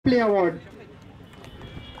Play award.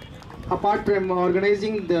 Apart from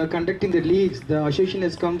conducting the leagues, the association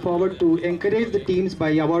has come forward to encourage the teams by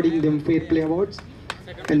awarding them fair play awards.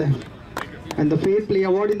 And the fair play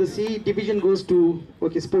award in the C division goes to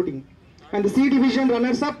Sporting. And the C division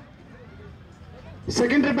runners up,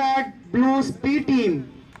 Second Blues B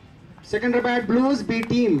team. Second Blues B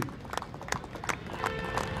team.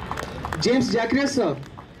 James Jacquez, sir,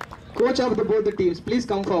 coach of both the teams, please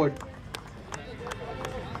come forward.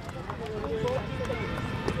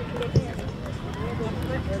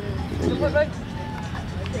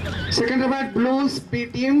 Second Blues B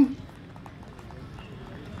team.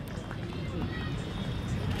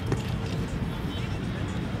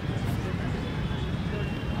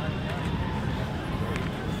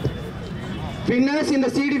 Winners in the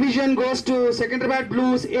C division goes to Second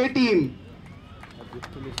Blues A team.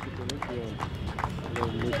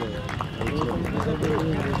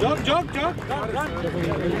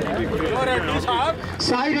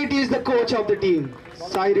 Sai Reddy is the coach of the team.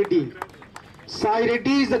 Sai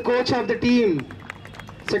Reddy is the coach of the team.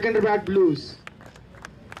 Second Blues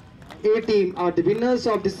A team are the winners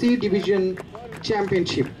of the C division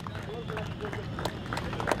championship.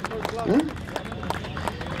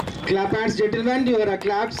 Clap hands, gentlemen. Your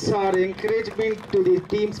claps are encouragement to the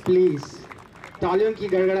teams, please. तालियों की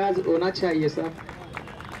गड़गड़ाहट होना चाहिए sir.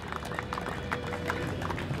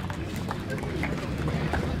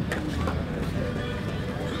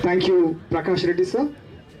 Thank you, Prakash Reddy sir.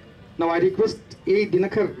 Now I request A.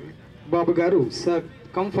 Dinakar Babu Garu sir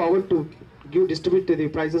come forward to distribute the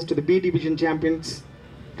prizes to the B division champions,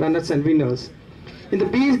 runners and winners. In the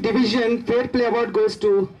B division, fair play award goes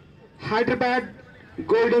to Hyderabad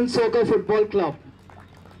Golden Soccer Football Club.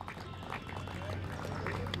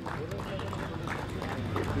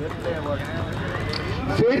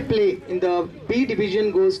 Fair play in the B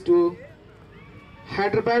division goes to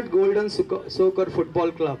Hyderabad Golden Soccer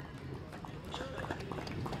Football Club.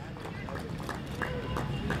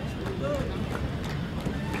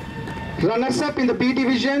 Runners up in the B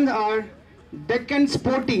division are Deccan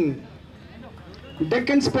Sporting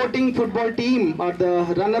football team are the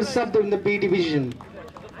runners up in the B division.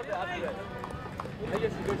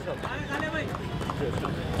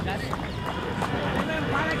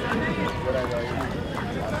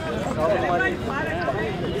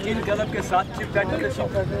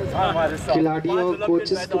 खिलाड़ियों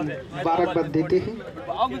coaches को मुबारकबाद देते हैं.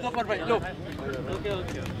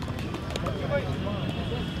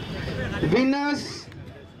 Winners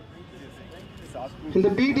in the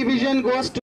B division goes to